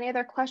guys have any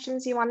other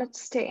questions you want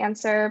us to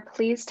answer,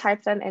 please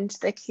type them into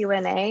the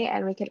Q&A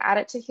and we can add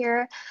it to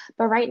here.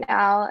 But right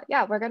now,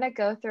 yeah, we're going to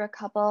go through a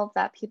couple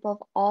that people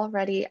have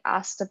already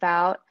asked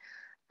about.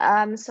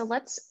 So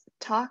let's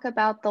talk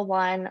about the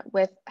one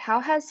with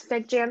how has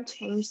FigJam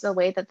changed the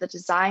way that the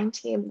design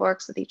team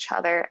works with each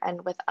other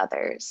and with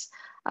others?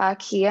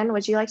 Keeyen,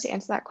 would you like to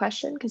answer that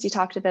question? Because you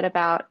talked a bit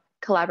about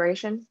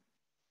collaboration.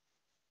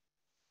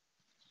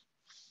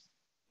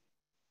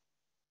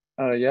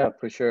 Yeah,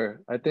 for sure.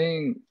 I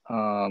think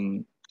how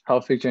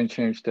FigJam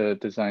changed the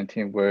design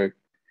team work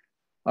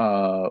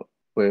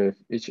with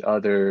each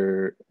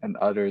other and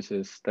others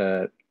is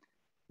that,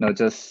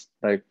 just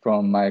like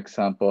from my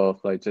example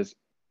of like just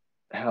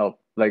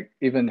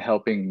even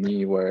helping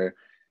me where,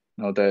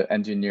 the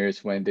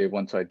engineers, when they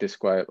want to like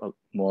describe a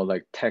more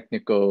like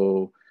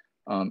technical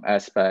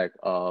aspect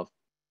of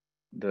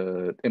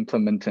the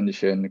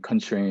implementation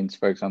constraints,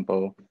 for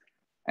example,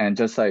 and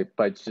just like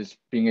by just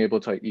being able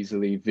to like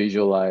easily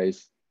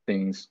visualize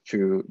things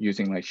through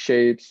using like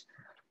shapes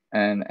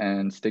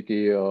and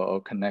sticky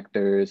or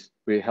connectors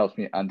really helps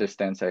me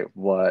understand like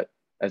what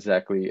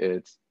exactly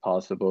is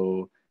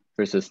possible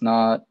versus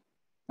not.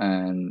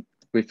 And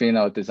within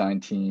our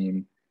design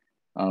team,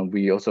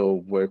 we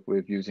also work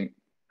with using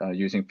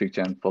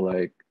FigJam for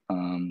like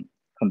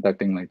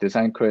conducting like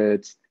design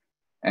crits,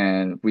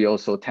 and we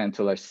also tend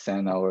to like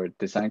send our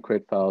design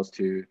crit files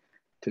to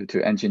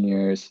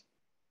engineers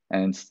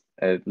and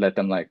let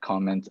them like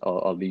comment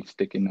or leave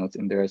sticky notes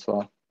in there as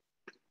well.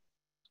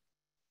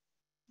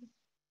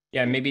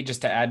 Yeah, maybe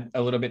just to add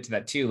a little bit to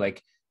that too,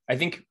 like I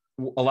think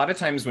a lot of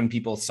times when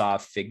people saw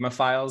Figma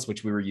files,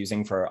 which we were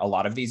using for a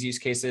lot of these use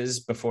cases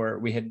before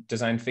we had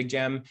designed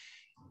FigJam,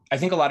 I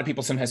think a lot of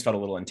people sometimes felt a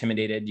little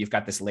intimidated. You've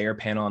got this layer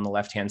panel on the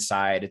left-hand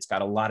side. It's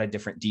got a lot of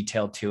different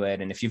detail to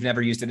it. And if you've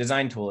never used a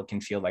design tool, it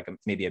can feel like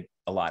maybe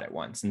a lot at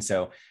once. And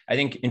so I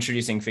think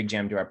introducing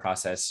FigJam to our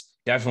process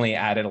definitely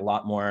added a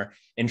lot more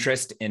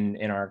interest in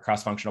our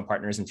cross-functional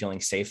partners and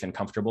feeling safe and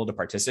comfortable to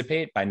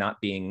participate by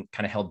not being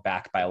kind of held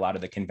back by a lot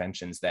of the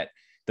conventions that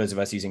those of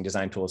us using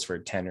design tools for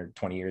 10 or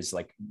 20 years,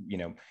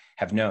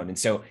 have known. And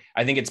so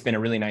I think it's been a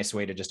really nice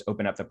way to just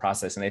open up the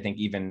process. And I think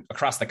even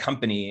across the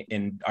company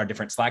in our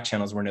different Slack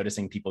channels, we're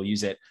noticing people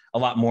use it a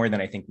lot more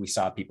than I think we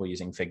saw people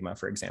using Figma,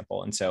 for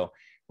example. And so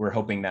we're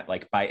hoping that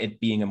like by it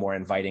being a more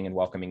inviting and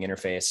welcoming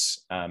interface,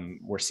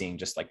 we're seeing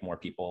just like more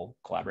people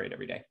collaborate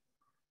every day.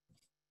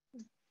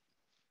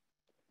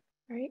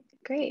 All right,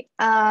 great.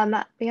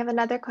 We have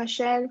another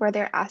question where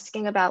they're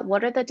asking about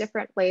what are the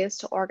different ways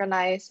to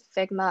organize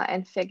Figma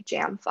and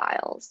FigJam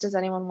files? Does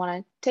anyone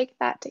want to take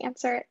that to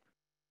answer it?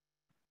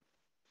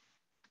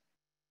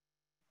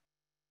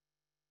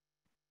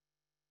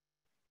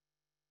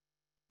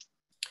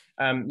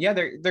 Yeah,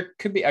 there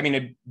could be. I mean,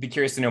 I'd be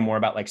curious to know more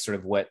about like sort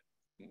of what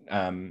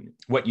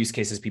use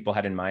cases people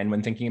had in mind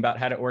when thinking about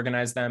how to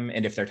organize them,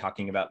 and if they're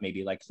talking about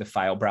maybe like the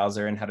file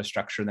browser and how to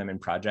structure them in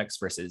projects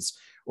versus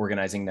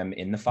organizing them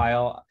in the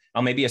file.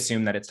 I'll maybe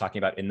assume that it's talking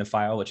about in the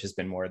file, which has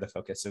been more the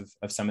focus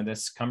of some of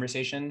this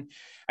conversation.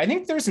 I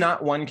think there's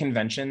not one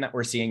convention that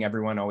we're seeing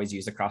everyone always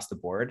use across the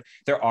board.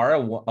 There are a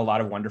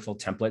lot of wonderful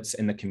templates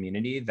in the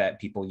community that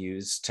people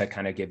use to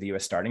kind of give you a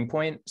starting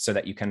point so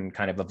that you can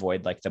kind of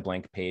avoid like the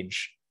blank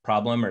page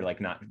problem or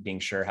like not being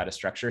sure how to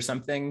structure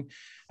something.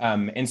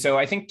 And so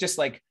I think just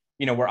like,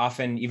 we're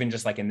often, even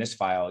just like in this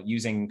file,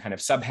 using kind of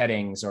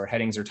subheadings or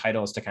headings or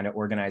titles to kind of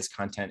organize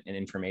content and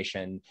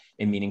information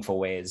in meaningful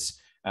ways.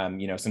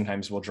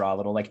 Sometimes we'll draw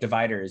little like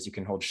dividers. You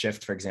can hold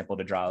shift, for example,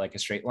 to draw like a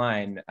straight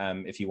line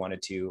if you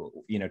wanted to,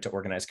 to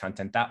organize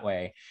content that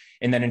way.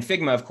 And then in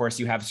Figma, of course,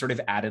 you have sort of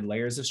added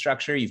layers of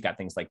structure. You've got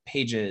things like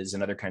pages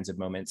and other kinds of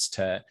moments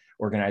to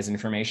organize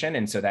information.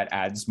 And so that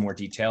adds more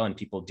detail and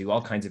people do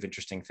all kinds of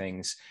interesting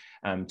things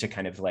to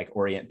kind of like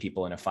orient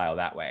people in a file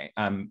that way.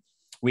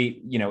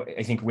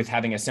 I think with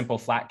having a simple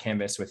flat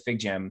canvas with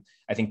FigJam,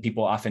 I think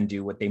people often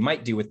do what they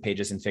might do with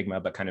pages in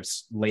Figma, but kind of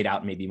laid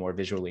out maybe more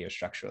visually or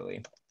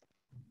structurally.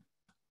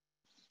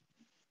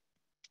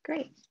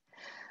 Great.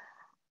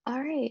 All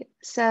right,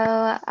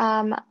 so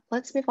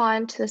let's move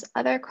on to this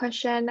other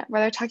question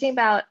where they're talking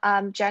about,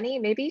 Jenny,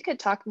 maybe you could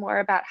talk more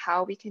about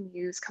how we can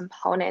use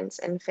components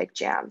in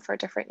FigJam for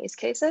different use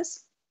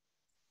cases.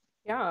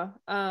 Yeah,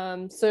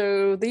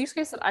 so the use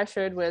case that I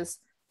showed was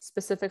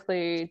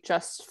specifically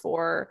just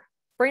for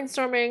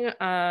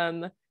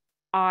brainstorming.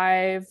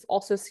 I've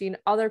also seen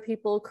other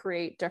people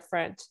create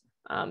different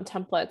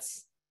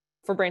templates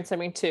for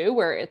brainstorming too,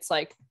 where it's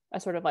like a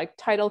sort of like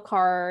title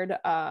card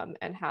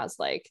and has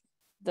like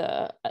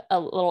a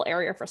little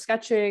area for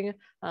sketching.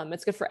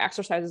 It's good for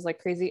exercises like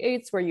Crazy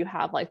Eights, where you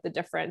have like the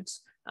different,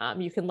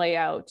 you can lay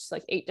out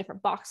like 8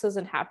 different boxes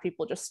and have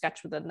people just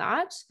sketch within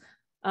that.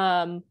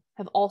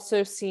 Have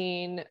also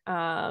seen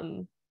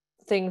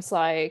things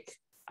like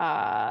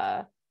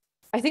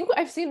I think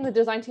I've seen the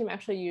design team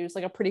actually use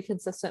like a pretty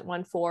consistent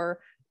one for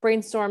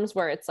brainstorms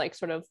where it's like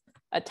sort of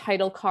a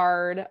title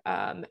card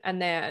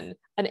and then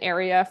an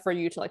area for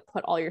you to like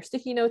put all your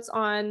sticky notes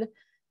on.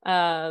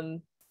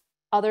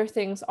 Other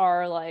things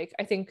are like,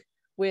 I think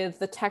with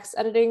the text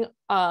editing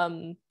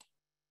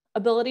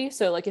ability.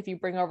 So like if you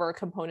bring over a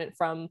component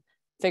from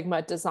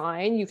Figma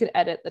design, you can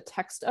edit the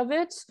text of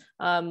it.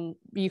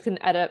 You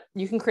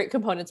can create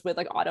components with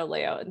like auto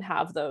layout and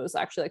have those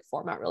actually like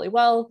format really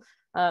well.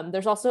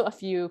 There's also a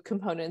few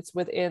components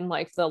within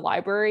like the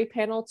library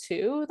panel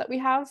too that we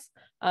have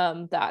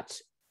that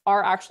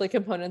are actually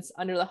components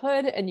under the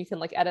hood, and you can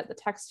like edit the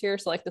text here.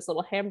 So like this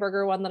little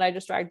hamburger one that I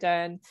just dragged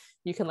in,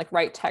 you can like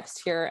write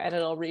text here and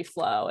it'll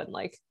reflow and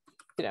like,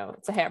 you know,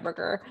 it's a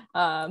hamburger.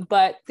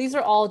 But these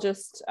are all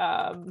just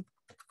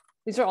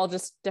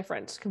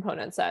different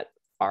components that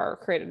are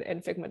created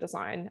in Figma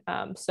design.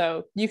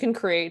 So you can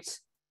create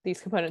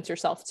these components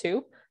yourself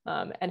too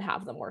and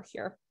have them work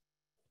here.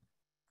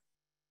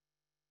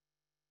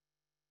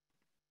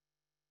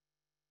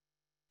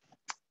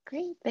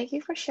 Great, thank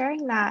you for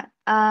sharing that.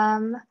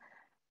 All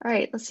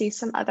right, let's see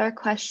some other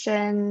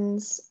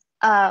questions.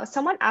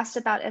 Someone asked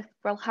about if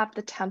we'll have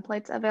the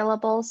templates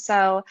available.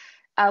 So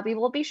we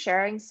will be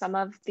sharing some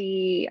of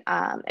the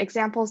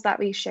examples that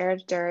we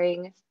shared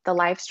during the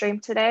live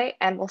stream today,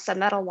 and we'll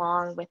send that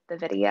along with the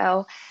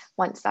video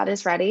once that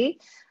is ready.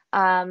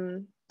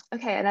 Okay,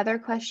 another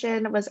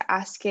question was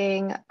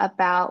asking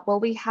about, will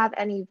we have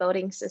any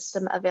voting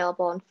system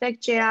available in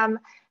FigJam?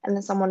 And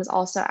then someone is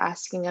also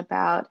asking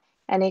about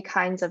any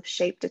kinds of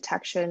shape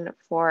detection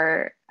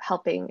for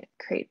helping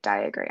create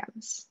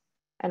diagrams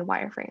and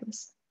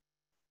wireframes.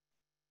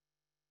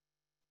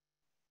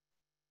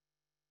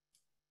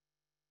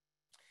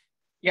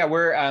 Yeah,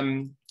 we're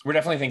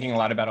definitely thinking a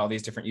lot about all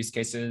these different use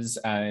cases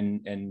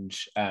and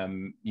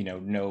you know,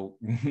 no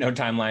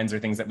timelines or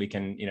things that we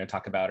can, you know,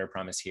 talk about or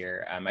promise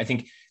here. I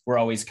think we're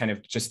always kind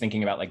of just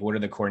thinking about like, what are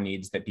the core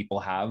needs that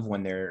people have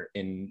when they're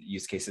in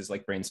use cases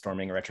like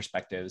brainstorming or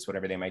retrospectives,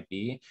 whatever they might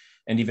be.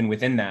 And even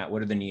within that,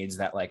 what are the needs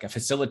that like a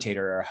facilitator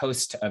or a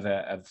host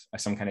of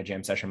some kind of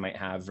jam session might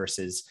have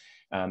versus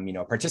you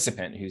know, a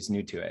participant who's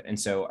new to it. And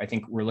so I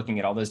think we're looking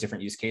at all those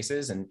different use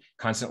cases and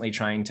constantly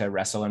trying to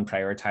wrestle and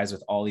prioritize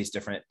with all these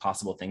different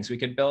possible things we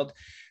could build.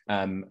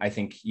 I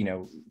think, you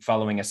know,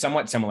 following a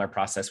somewhat similar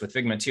process with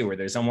Figma too, where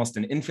there's almost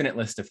an infinite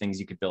list of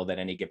things you could build at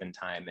any given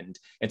time. And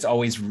it's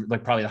always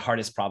like probably the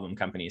hardest problem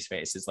companies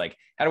face is like,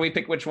 how do we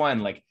pick which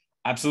one? Like,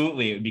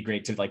 absolutely, it would be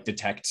great to like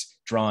detect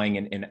drawing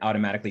and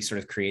automatically sort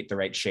of create the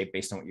right shape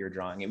based on what you're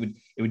drawing. It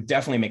would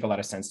definitely make a lot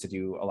of sense to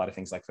do a lot of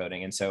things like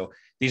voting. And so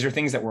these are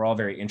things that we're all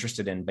very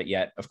interested in, but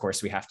yet of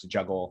course we have to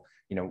juggle,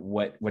 you know,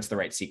 what's the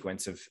right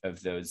sequence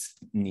of those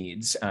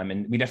needs.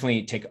 And we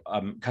definitely take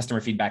customer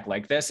feedback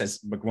like this as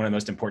one of the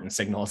most important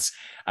signals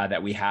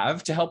that we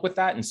have to help with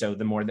that. And so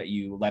the more that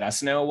you let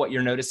us know what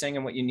you're noticing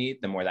and what you need,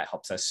 the more that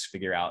helps us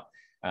figure out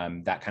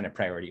that kind of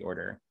priority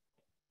order.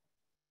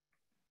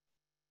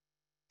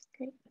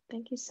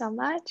 Thank you so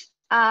much.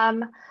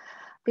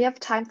 We have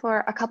time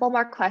for a couple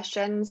more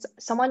questions.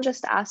 Someone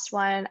just asked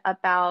one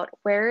about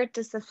where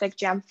does the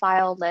FigJam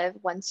file live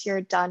once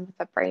you're done with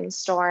the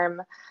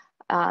brainstorm?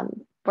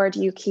 Where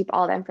do you keep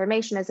all the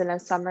information? Is it in a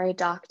summary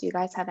doc? Do you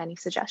guys have any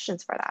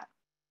suggestions for that?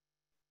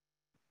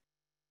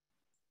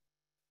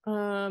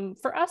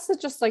 For us, it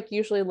just like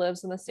usually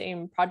lives in the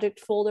same project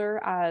folder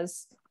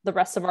as the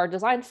rest of our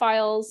design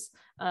files.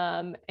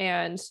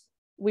 And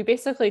we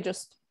basically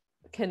just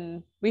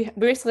we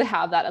basically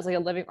have that as like a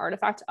living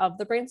artifact of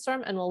the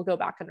brainstorm, and we'll go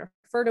back and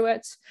refer to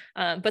it.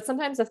 But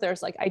sometimes if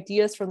there's like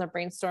ideas from the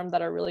brainstorm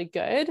that are really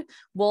good,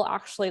 we'll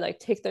actually like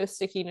take those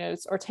sticky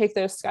notes or take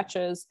those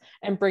sketches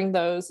and bring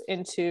those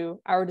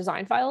into our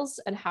design files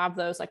and have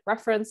those like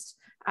referenced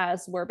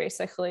as we're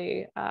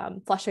basically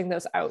fleshing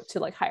those out to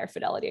like higher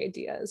fidelity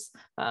ideas.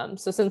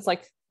 So since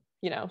like,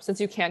 you know, since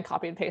you can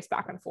copy and paste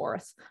back and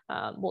forth,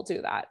 we'll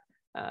do that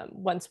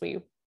once we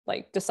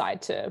like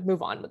decide to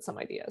move on with some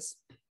ideas.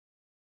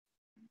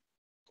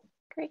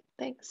 Great,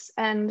 thanks.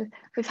 And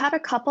we've had a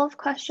couple of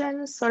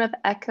questions sort of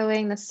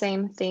echoing the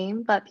same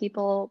theme, but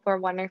people were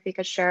wondering if you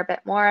could share a bit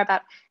more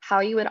about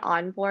how you would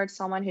onboard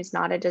someone who's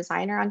not a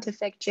designer onto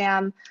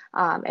FigJam,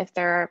 if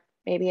they're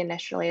maybe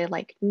initially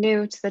like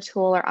new to the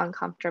tool or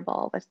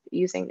uncomfortable with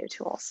using new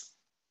tools.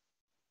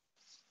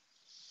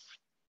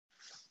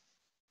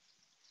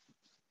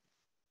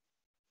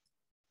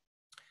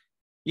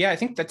 Yeah, I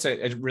think that's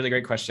a really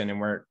great question. And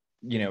we're,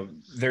 you know,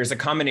 there's a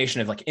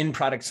combination of like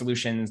in-product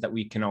solutions that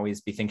we can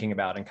always be thinking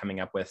about and coming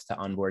up with to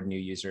onboard new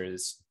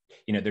users.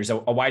 You know, there's a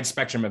wide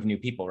spectrum of new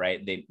people, right?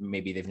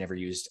 Maybe they've never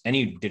used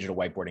any digital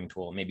whiteboarding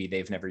tool. Maybe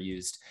they've never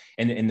used,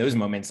 and in those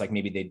moments, like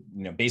maybe they,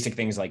 you know, basic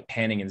things like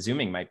panning and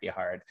zooming might be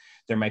hard.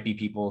 There might be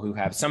people who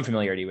have some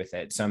familiarity with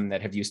it, some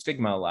that have used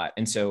Figma a lot.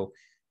 And so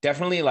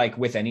definitely, like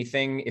with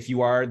anything, if you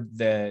are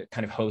the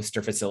kind of host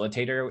or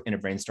facilitator in a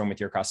brainstorm with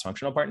your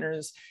cross-functional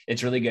partners,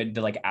 it's really good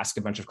to like ask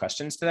a bunch of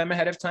questions to them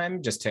ahead of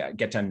time, just to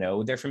get to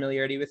know their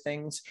familiarity with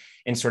things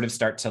and sort of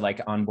start to like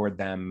onboard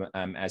them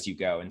as you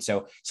go. And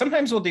so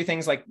sometimes we'll do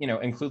things like, you know,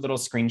 include little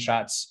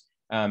screenshots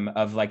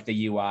of like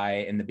the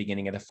UI in the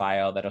beginning of the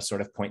file that'll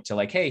sort of point to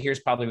like, hey, here's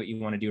probably what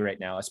you want to do right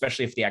now,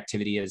 especially if the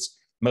activity is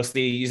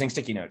mostly using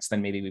sticky notes,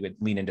 then maybe we would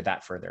lean into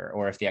that further.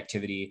 Or if the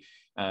activity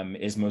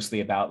is mostly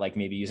about like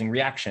maybe using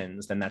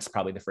reactions, then that's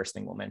probably the first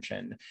thing we'll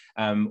mention.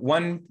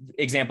 One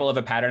example of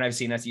a pattern I've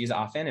seen us use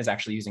often is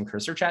actually using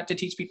cursor chat to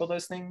teach people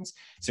those things.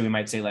 So we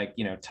might say like,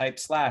 you know, type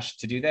 /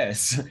 to do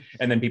this,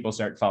 and then people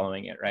start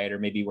following it, right? Or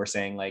maybe we're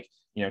saying like,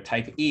 you know,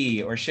 type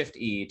E or Shift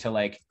E to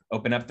like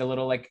open up the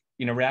little like,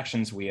 you know,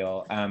 reactions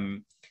wheel.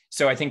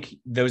 So I think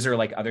those are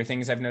like other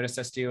things I've noticed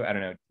us do. I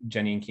don't know,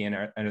 Jenny and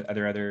Keeyen, are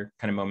there other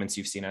kind of moments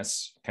you've seen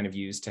us kind of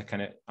use to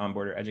kind of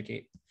onboard or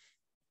educate?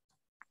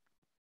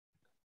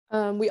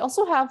 We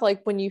also have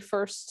like when you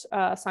first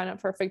sign up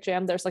for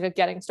FigJam, there's like a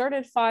getting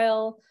started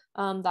file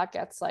that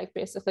gets like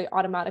basically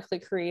automatically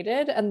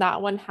created. And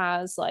that one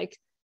has like,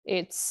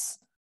 it's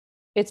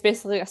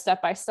basically a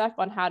step-by-step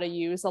on how to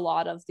use a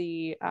lot of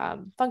the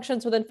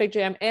functions within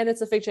FigJam, and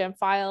it's a FigJam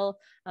file.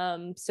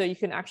 So you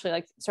can actually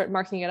like start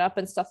marking it up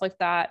and stuff like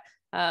that.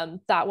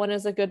 That one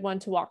is a good one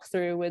to walk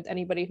through with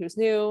anybody who's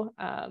new.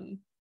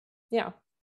 Yeah.